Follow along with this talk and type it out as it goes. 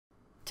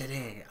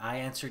Today, I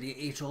answer the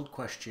age-old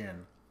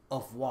question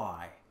of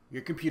why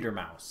your computer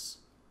mouse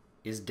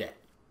is dead.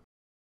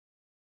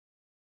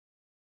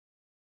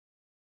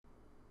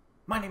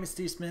 My name is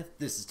Steve Smith,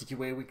 this is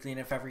TQA Weekly, and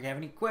if ever you have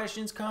any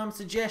questions, comments,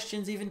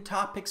 suggestions, even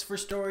topics for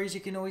stories,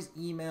 you can always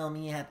email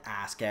me at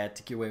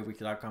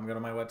ask@tqaweekly.com. Go to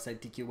my website,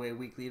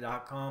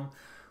 tqaweekly.com,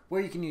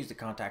 where you can use the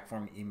contact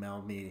form to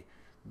email me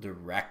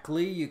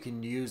directly. You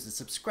can use the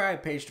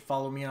subscribe page to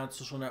follow me on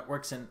social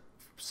networks and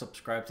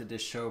subscribe to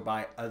this show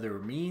by other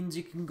means.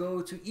 You can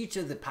go to each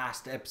of the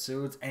past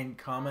episodes and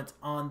comment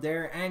on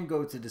there, and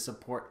go to the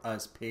support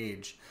us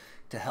page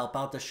to help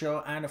out the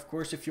show. And of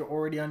course, if you're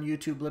already on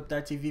YouTube,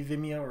 Blip.tv,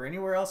 Vimeo, or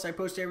anywhere else I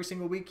post every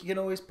single week, you can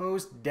always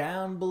post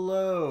down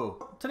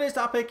below. Today's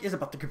topic is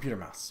about the computer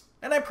mouse,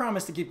 and I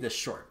promise to keep this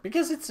short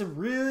because it's a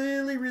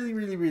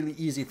really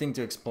easy thing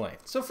to explain.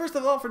 So first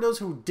of all, for those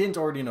who didn't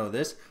already know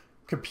this,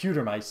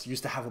 computer mice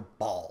used to have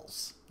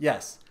balls.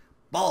 Yes,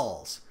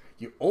 balls.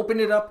 You opened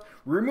it up,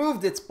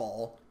 removed its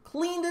ball,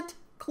 cleaned it,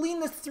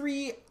 cleaned the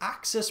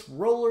 3-axis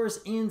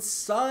rollers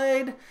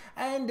inside,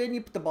 and then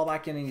you put the ball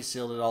back in and you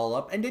sealed it all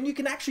up, and then you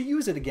can actually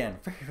use it again.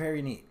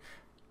 Very neat.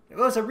 It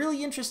was a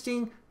really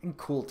interesting and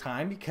cool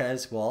time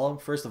because, well,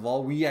 first of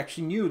all, we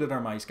actually knew that our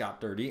mice got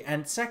dirty,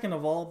 and second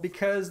of all,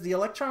 because the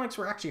electronics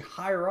were actually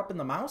higher up in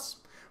the mouse,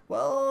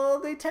 well,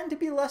 they tend to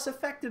be less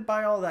affected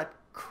by all that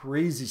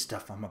crazy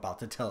stuff I'm about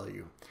to tell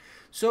you.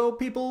 So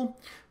people,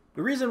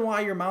 the reason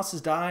why your mouse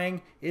is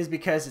dying is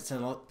because it's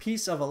a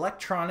piece of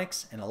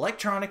electronics, and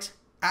electronics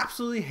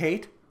absolutely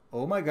hate,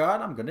 oh my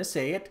god, I'm gonna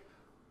say it,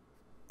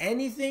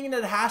 anything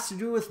that has to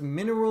do with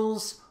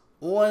minerals,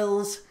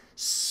 oils,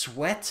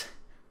 sweat,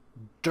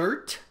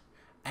 dirt,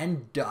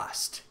 and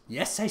dust.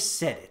 Yes, I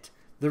said it.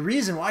 The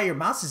reason why your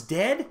mouse is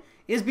dead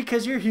is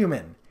because you're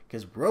human,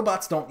 because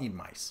robots don't need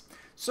mice.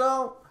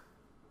 So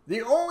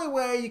the only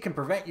way you can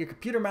prevent your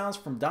computer mouse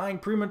from dying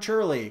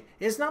prematurely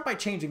is not by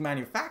changing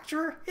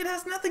manufacturer. It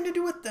has nothing to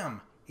do with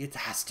them. It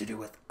has to do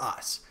with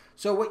us.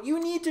 So what you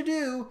need to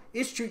do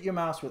is treat your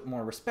mouse with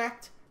more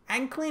respect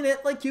and clean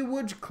it like you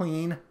would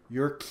clean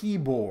your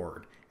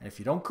keyboard. And if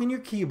you don't clean your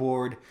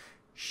keyboard,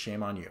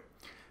 shame on you.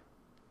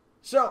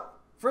 So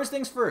first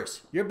things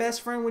first, your best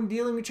friend when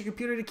dealing with your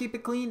computer to keep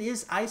it clean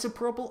is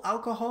isopropyl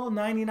alcohol,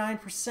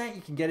 99%.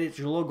 You can get it at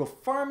your local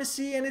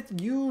pharmacy, and it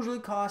usually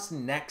costs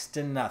next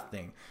to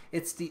nothing.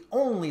 It's the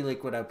only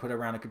liquid I put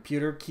around a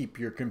computer. Keep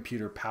your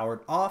computer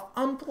powered off,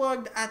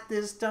 unplugged at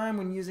this time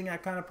when using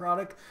that kind of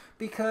product,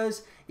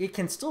 because it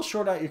can still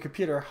short out your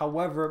computer.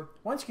 However,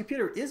 once your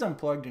computer is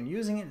unplugged and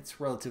using it,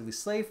 it's relatively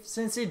safe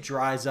since it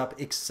dries up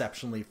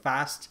exceptionally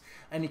fast,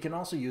 and you can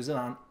also use it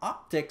on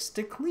optics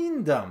to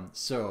clean them.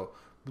 So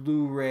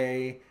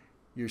Blu-ray,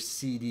 your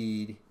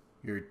CD,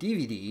 your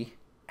DVD,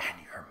 and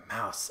your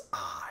mouse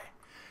eye.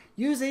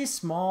 Use a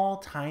small,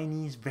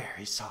 tiny,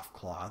 very soft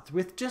cloth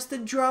with just a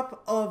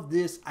drop of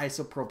this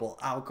isopropyl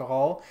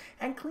alcohol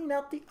and clean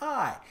out the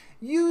eye.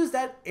 Use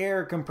that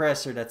air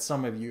compressor that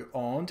some of you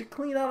own to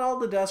clean out all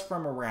the dust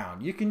from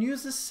around. You can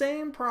use the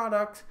same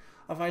product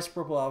of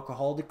isopropyl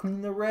alcohol to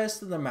clean the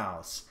rest of the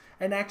mouse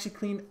and actually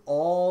clean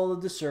all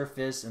of the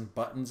surface and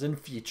buttons and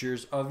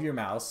features of your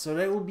mouse so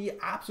that it will be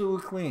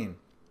absolutely clean.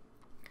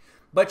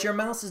 But your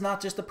mouse is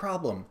not just a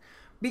problem.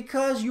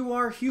 Because you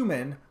are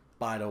human,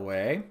 by the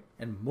way,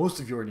 and most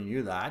of you already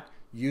knew that,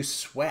 you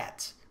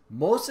sweat.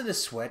 Most of the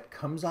sweat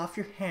comes off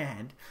your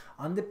hand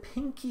on the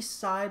pinky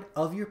side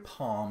of your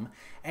palm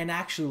and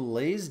actually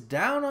lays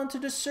down onto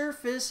the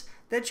surface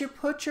that you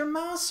put your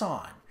mouse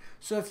on.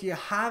 So if you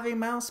have a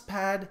mouse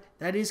pad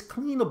that is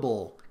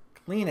cleanable,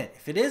 clean it.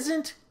 If it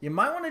isn't, you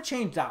might want to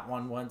change that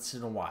one once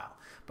in a while.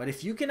 But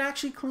if you can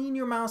actually clean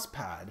your mouse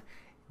pad,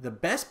 the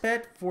best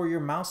bet for your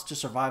mouse to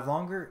survive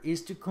longer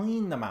is to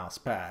clean the mouse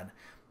pad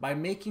by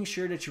making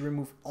sure that you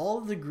remove all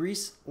of the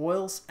grease,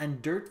 oils,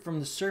 and dirt from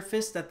the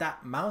surface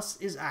that mouse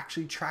is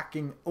actually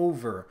tracking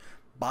over.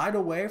 By the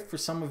way, for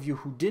some of you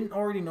who didn't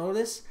already know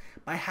this,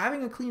 by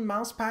having a clean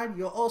mouse pad,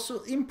 you'll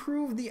also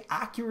improve the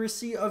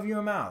accuracy of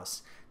your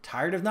mouse.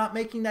 Tired of not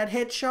making that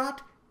headshot?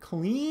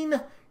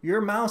 Clean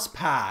your mouse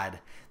pad.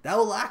 That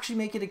will actually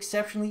make it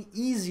exceptionally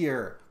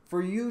easier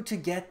for you to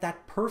get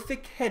that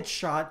perfect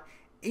headshot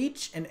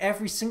each and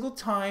every single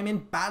time in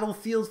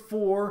Battlefield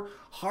 4,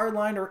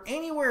 Hardline, or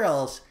anywhere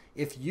else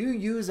if you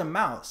use a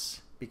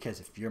mouse. Because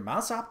if your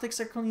mouse optics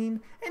are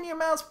clean and your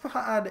mouse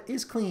pad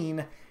is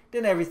clean,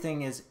 then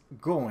everything is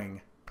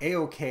going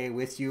a-okay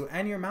with you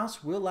and your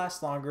mouse will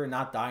last longer and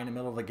not die in the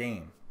middle of a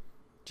game.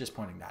 Just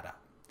pointing that out.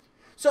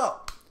 So,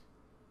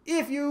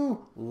 if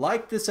you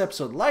liked this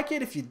episode, like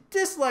it. If you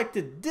disliked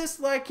it,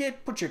 dislike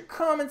it. Put your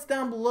comments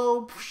down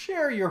below.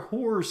 Share your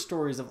horror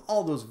stories of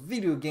all those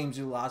video games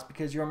you lost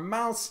because your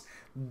mouse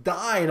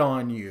died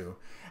on you.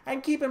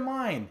 And keep in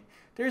mind,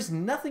 there's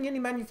nothing any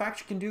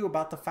manufacturer can do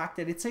about the fact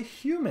that it's a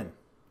human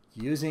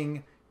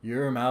using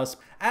your mouse.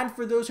 And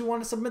for those who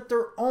want to submit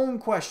their own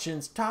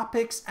questions,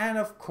 topics, and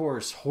of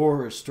course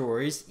horror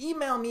stories,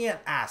 email me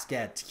at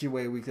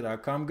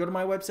ask@tqaweekly.com. Go to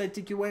my website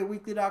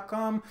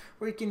tqaweekly.com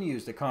where you can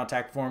use the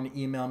contact form to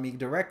email me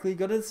directly.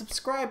 Go to the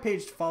subscribe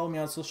page to follow me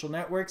on social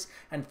networks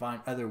and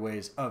find other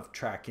ways of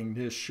tracking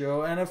this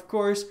show. And of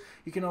course,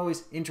 you can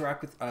always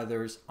interact with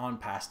others on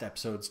past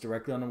episodes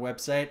directly on the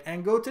website,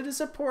 and go to the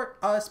support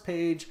us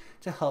page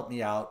to help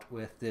me out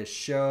with this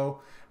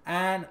show.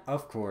 And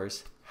of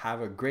course,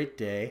 have a great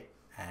day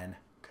and